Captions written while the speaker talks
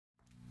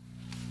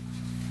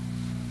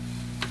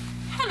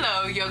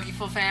Hello,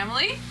 Yogiful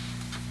family.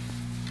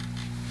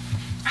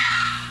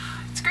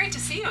 It's great to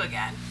see you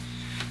again.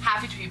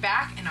 Happy to be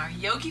back in our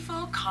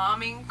Yogiful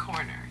Calming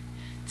Corner.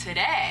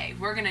 Today,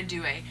 we're going to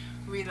do a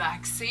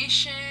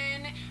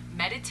relaxation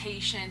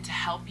meditation to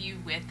help you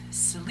with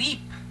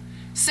sleep.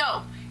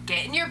 So,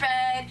 get in your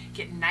bed,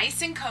 get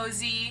nice and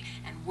cozy,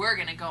 and we're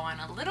going to go on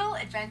a little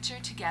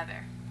adventure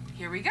together.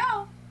 Here we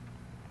go.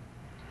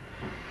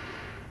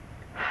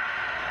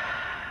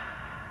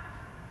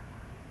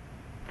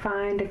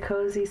 Find a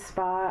cozy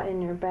spot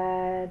in your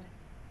bed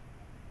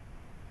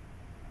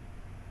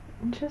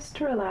and just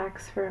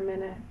relax for a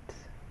minute.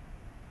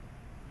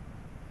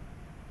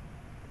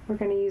 We're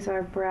going to use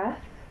our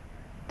breath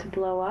to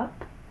blow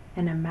up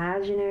an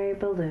imaginary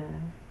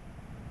balloon.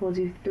 We'll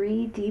do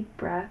 3 deep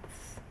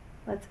breaths.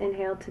 Let's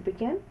inhale to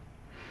begin.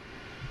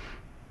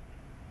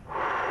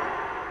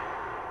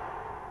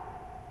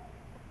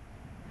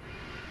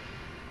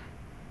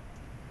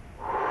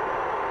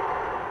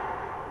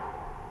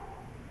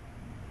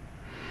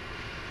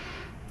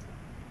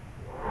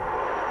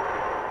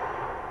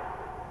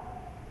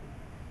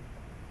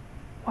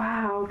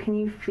 Wow, can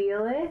you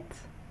feel it?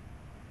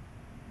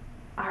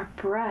 Our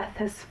breath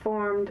has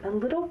formed a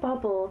little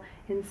bubble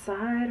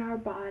inside our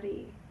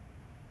body,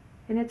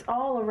 and it's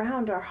all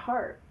around our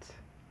heart.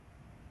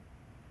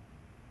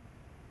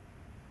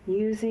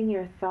 Using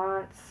your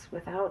thoughts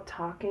without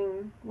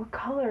talking, what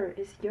color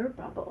is your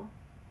bubble?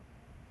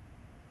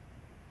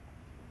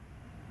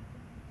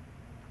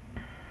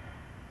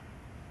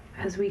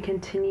 As we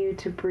continue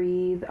to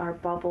breathe, our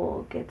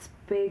bubble gets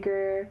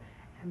bigger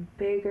and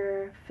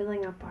bigger,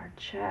 filling up our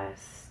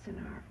chest and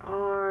our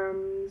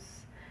arms,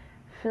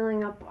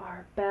 filling up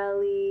our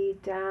belly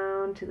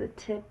down to the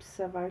tips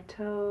of our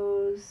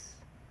toes.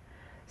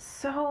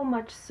 So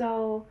much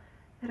so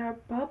that our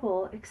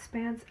bubble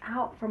expands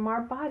out from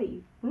our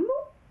body.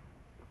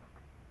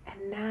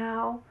 And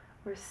now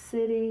we're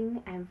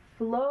sitting and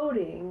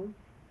floating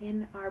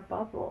in our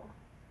bubble.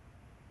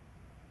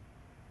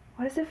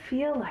 What does it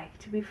feel like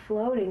to be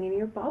floating in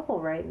your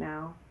bubble right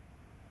now?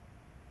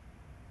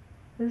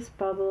 This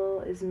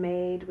bubble is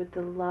made with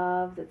the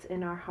love that's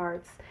in our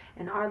hearts,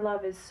 and our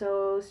love is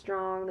so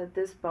strong that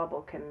this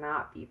bubble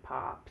cannot be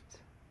popped.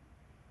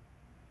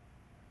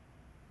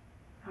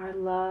 Our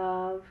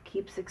love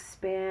keeps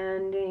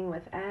expanding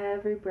with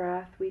every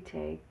breath we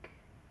take,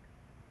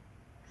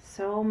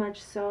 so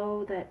much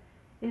so that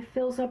it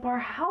fills up our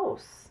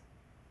house.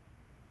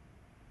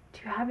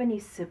 Do you have any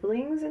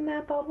siblings in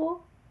that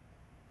bubble?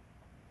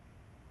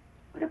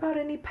 What about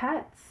any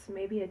pets?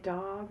 Maybe a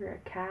dog or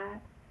a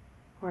cat?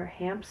 Or a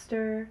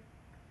hamster?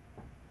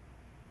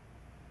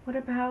 What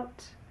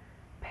about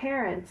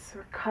parents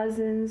or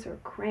cousins or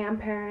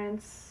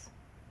grandparents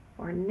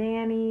or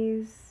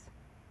nannies?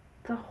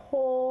 The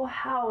whole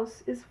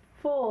house is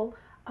full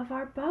of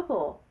our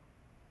bubble.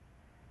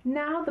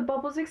 Now the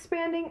bubble's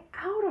expanding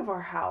out of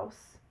our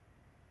house.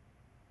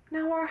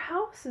 Now our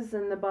house is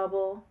in the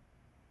bubble.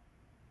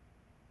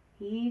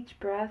 Each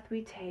breath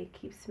we take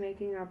keeps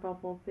making our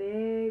bubble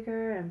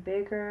bigger and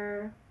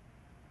bigger,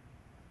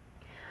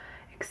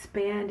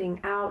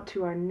 expanding out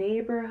to our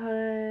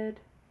neighborhood.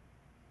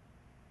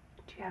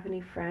 Do you have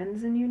any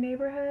friends in your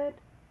neighborhood?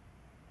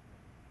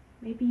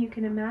 Maybe you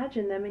can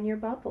imagine them in your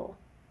bubble.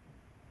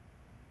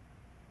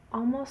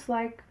 Almost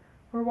like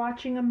we're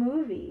watching a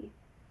movie.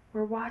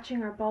 We're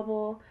watching our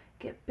bubble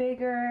get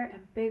bigger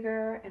and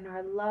bigger, and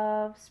our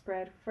love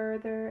spread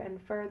further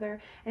and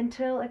further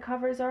until it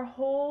covers our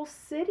whole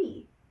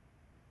city.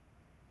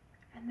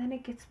 And then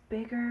it gets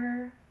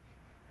bigger,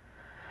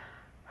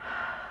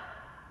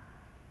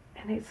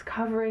 and it's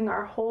covering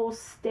our whole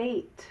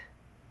state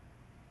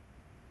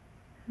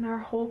and our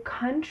whole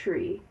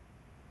country.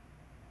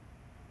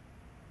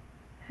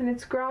 And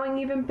it's growing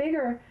even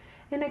bigger,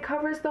 and it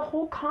covers the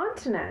whole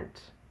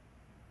continent.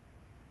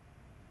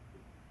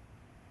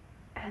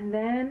 And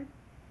then,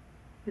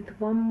 with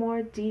one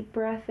more deep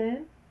breath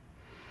in,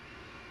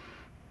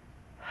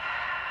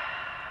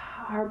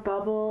 our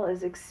bubble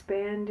is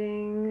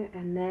expanding,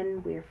 and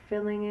then we're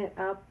filling it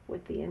up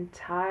with the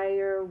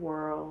entire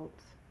world.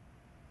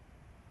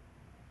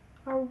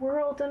 Our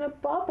world in a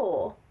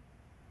bubble.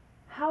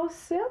 How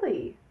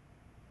silly.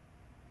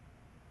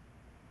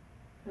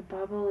 The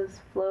bubble is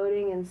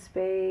floating in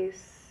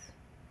space,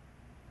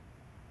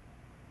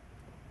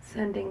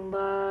 sending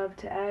love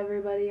to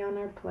everybody on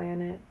our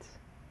planet.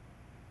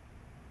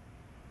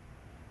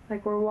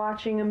 Like we're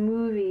watching a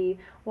movie,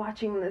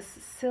 watching this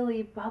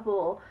silly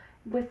bubble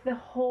with the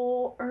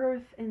whole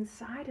earth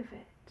inside of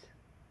it.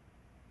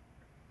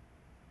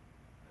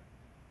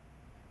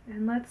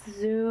 And let's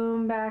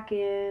zoom back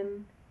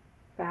in,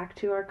 back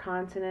to our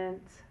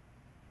continent,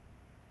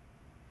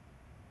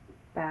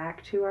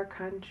 back to our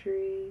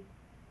country,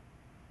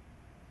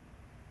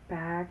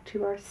 back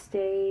to our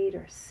state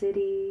or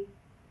city,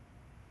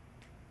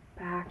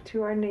 back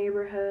to our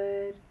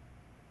neighborhood,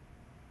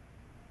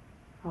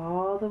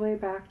 all the way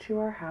back to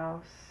our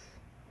house,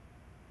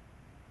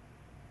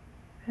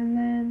 and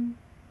then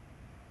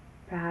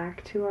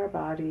back to our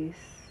bodies.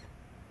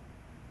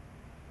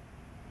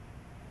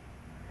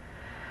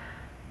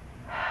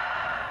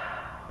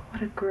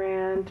 What a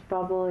grand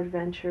bubble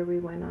adventure we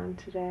went on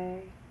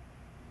today.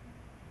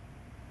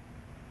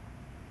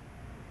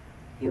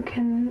 You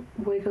can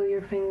wiggle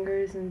your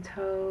fingers and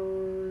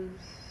toes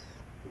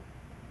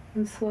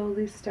and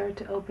slowly start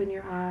to open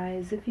your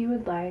eyes if you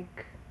would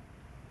like,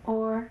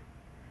 or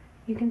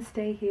you can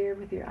stay here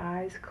with your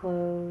eyes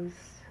closed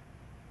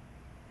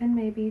and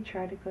maybe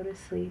try to go to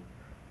sleep.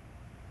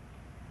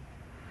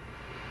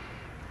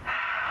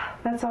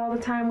 That's all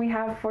the time we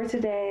have for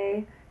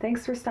today.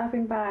 Thanks for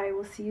stopping by.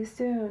 We'll see you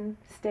soon.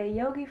 Stay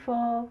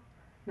yogiful.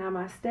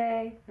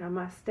 Namaste,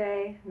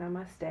 namaste,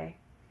 namaste.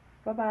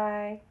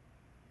 Bye-bye.